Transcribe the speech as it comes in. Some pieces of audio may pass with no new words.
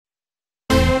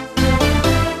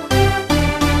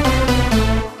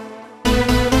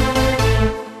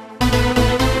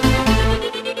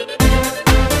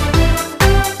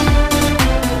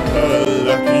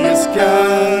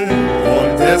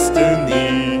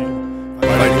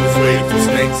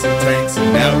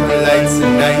Another lights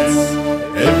and nights.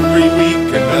 Every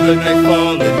week another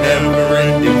nightfall, a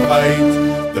never-ending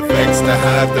fight. The facts to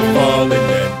hide the fallen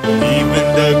and even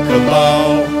the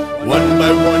cabal. One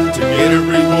by one to get a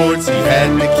rewards, he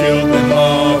had to kill them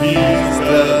all. He's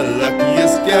the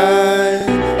luckiest guy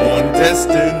on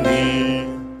Destiny.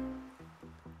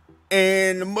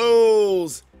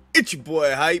 Animals! It's your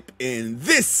boy Hype, and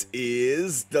this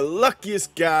is the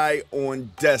luckiest guy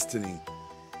on Destiny.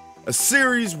 A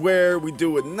series where we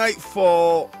do a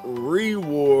Nightfall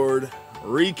reward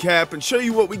recap and show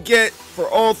you what we get for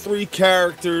all three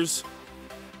characters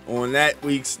on that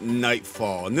week's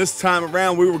Nightfall. And this time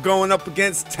around we were going up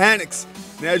against Tanix.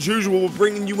 And as usual, we're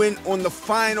bringing you in on the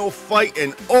final fight,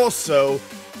 and also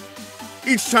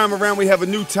each time around we have a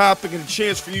new topic and a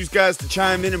chance for you guys to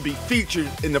chime in and be featured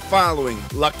in the following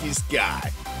luckiest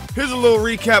guy. Here's a little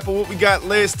recap of what we got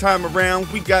last time around.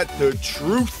 We got the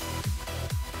Truth,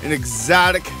 an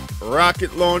exotic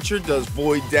rocket launcher, does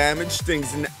void damage,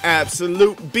 things an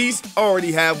absolute beast,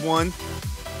 already have one.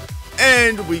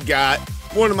 And we got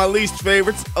one of my least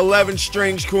favorites, 11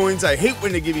 strange coins. I hate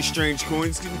when they give you strange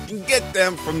coins, you can get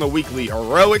them from the weekly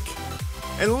heroic.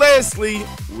 And lastly,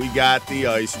 we got the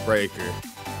icebreaker.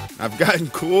 I've gotten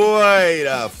quite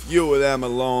a few of them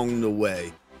along the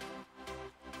way.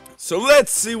 So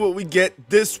let's see what we get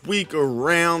this week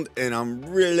around, and I'm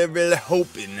really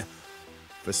hoping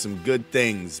for some good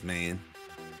things, man.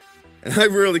 And I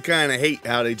really kind of hate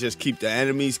how they just keep the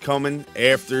enemies coming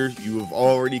after you have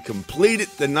already completed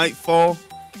the Nightfall.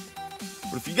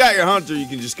 But if you got your hunter, you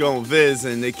can just go and viz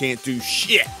and they can't do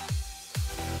shit.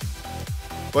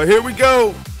 But here we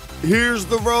go. Here's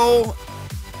the roll.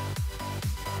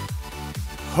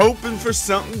 Hoping for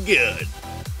something good.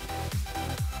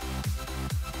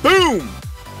 Boom!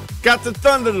 Got the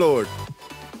Thunderlord.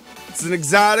 It's an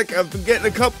exotic. I've been getting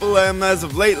a couple of them as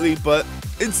of lately, but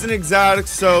it's an exotic,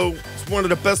 so it's one of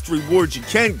the best rewards you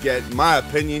can get, in my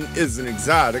opinion, is an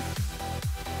exotic.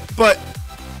 But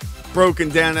broken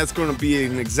down, that's going to be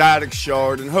an exotic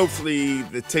shard, and hopefully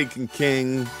the Taken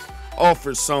King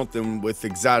offers something with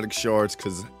exotic shards,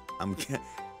 because I'm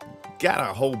got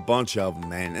a whole bunch of them,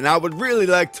 man, and I would really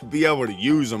like to be able to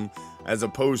use them as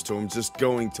opposed to them just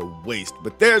going to waste.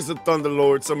 But there's the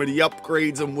Thunderlord, some of the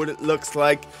upgrades and what it looks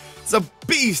like. It's a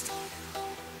beast.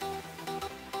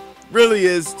 Really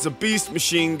is. It's a beast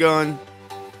machine gun.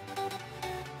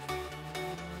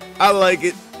 I like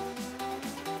it.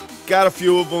 Got a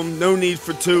few of them. No need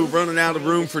for two. Running out of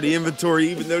room for the inventory,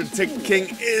 even though the Taken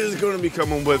King is going to be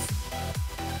coming with,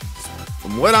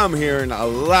 from what I'm hearing, a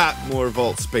lot more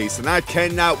vault space. And I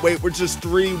cannot wait. We're just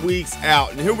 3 weeks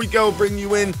out. And here we go, bring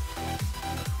you in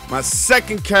my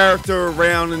second character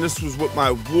around, and this was with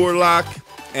my Warlock.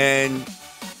 And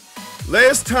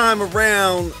last time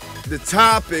around, the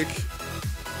topic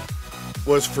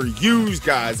was for you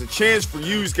guys, a chance for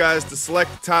you guys to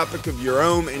select a topic of your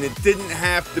own, and it didn't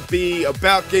have to be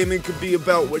about gaming, it could be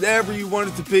about whatever you want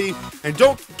it to be. And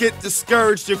don't get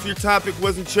discouraged if your topic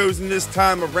wasn't chosen this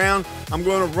time around. I'm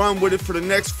going to run with it for the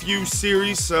next few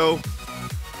series, so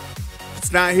if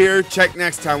it's not here, check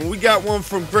next time. We got one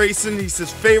from Grayson. He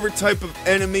says favorite type of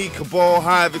enemy, Cabal,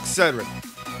 Hive, etc.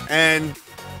 And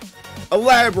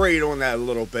elaborate on that a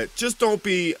little bit. Just don't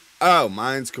be, oh,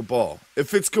 mine's Cabal.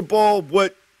 If it's Cabal,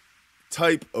 what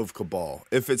type of Cabal?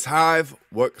 If it's Hive,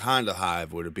 what kind of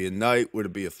Hive? Would it be a Knight? Would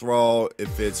it be a Thrall?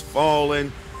 If it's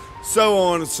Fallen? So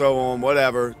on and so on,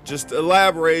 whatever. Just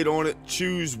elaborate on it.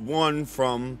 Choose one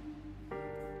from,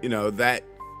 you know, that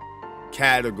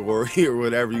category or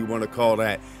whatever you want to call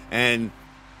that. And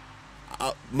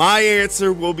my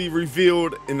answer will be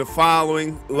revealed in the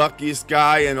following luckiest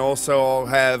guy, and also I'll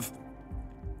have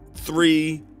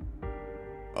three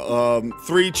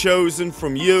chosen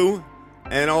from you,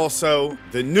 and also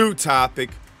the new topic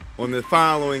on the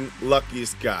following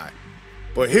luckiest guy.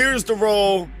 But here's the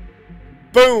roll.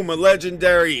 Boom, a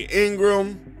legendary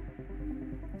Ingram.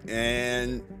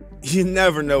 And you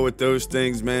never know with those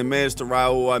things, man. Master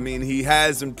Raoul, I mean, he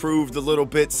has improved a little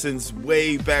bit since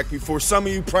way back before. Some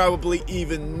of you probably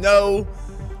even know.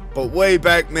 But way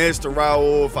back, Master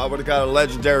Raoul, if I would have got a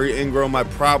legendary Ingram, I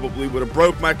probably would have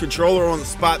broke my controller on the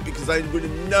spot, because I would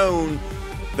have known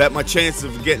that my chances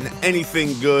of getting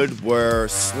anything good were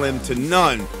slim to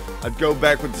none. I'd go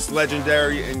back with this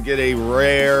legendary and get a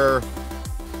rare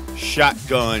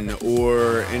shotgun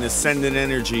or an ascendant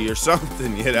energy or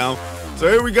something, you know? So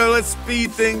here we go, let's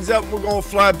speed things up. We're going to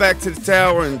fly back to the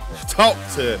tower and talk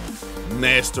to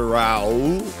Master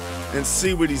Raoul and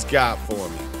see what he's got for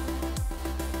me.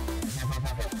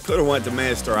 Could have went to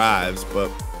Master Ives, but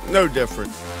no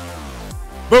different.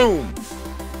 Boom!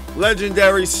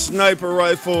 Legendary sniper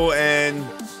rifle, and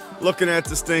looking at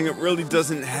this thing, it really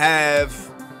doesn't have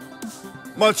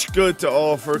much good to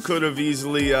offer. Could have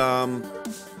easily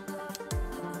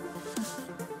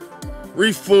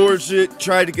reforged it,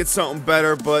 tried to get something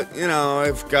better, but you know,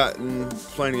 I've gotten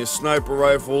plenty of sniper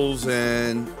rifles,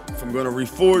 and if I'm going to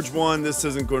reforge one, this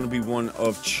isn't going to be one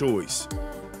of choice,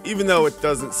 even though it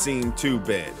doesn't seem too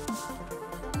bad.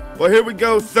 Well, here we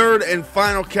go, third and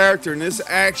final character, and this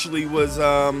actually was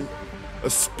a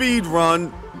speed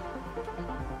run.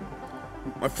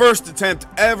 My first attempt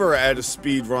ever at a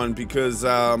speed run, because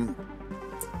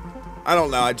I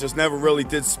don't know, I just never really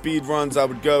did speed runs. I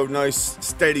would go nice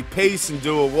steady pace and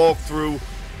do a walkthrough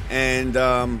and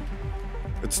a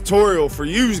tutorial for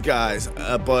you guys,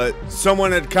 but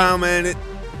someone had commented,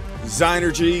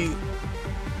 Zynergy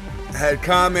had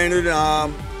commented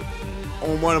on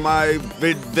one of my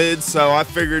vids, so I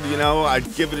figured, you know,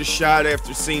 I'd give it a shot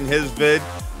after seeing his vid,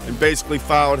 and basically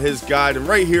followed his guide. And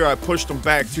right here I pushed him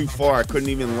back too far. I couldn't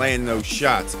even land those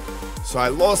shots, so I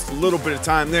lost a little bit of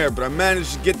time there, but I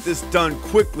managed to get this done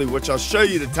quickly, which I'll show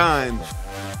you the time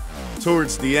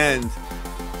towards the end.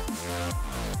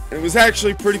 And it was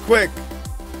actually pretty quick.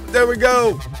 There we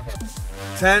go.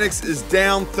 Tanix is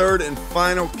down, third and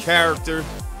final character.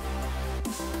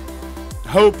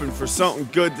 Hoping for something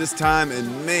good this time,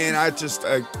 and man,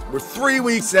 we're 3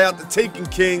 weeks out. The Taken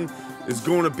King is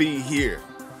going to be here.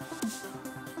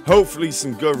 Hopefully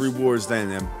some good rewards then,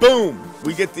 and boom,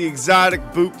 we get the exotic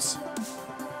boots.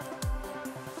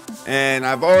 And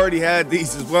I've already had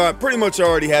these as well. I pretty much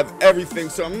already have everything,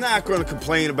 so I'm not going to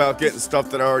complain about getting stuff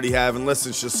that I already have, unless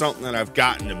it's just something that I've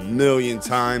gotten a million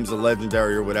times, a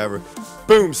legendary or whatever.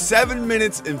 Boom, 7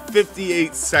 minutes and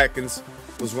 58 seconds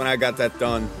was when I got that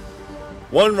done.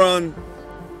 One run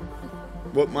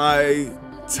with my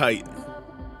Titan.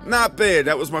 Not bad.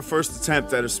 That was my first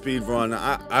attempt at a speed run.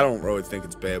 I don't really think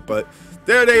it's bad, but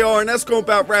there they are, and that's going to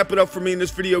about wrap it up for me in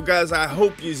this video, guys. I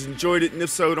hope you enjoyed it, and if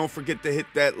so, don't forget to hit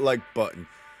that like button.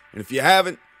 And if you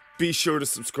haven't, be sure to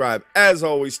subscribe. As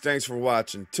always, thanks for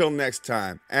watching. Till next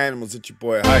time, animals, it's your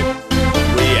boy Hype.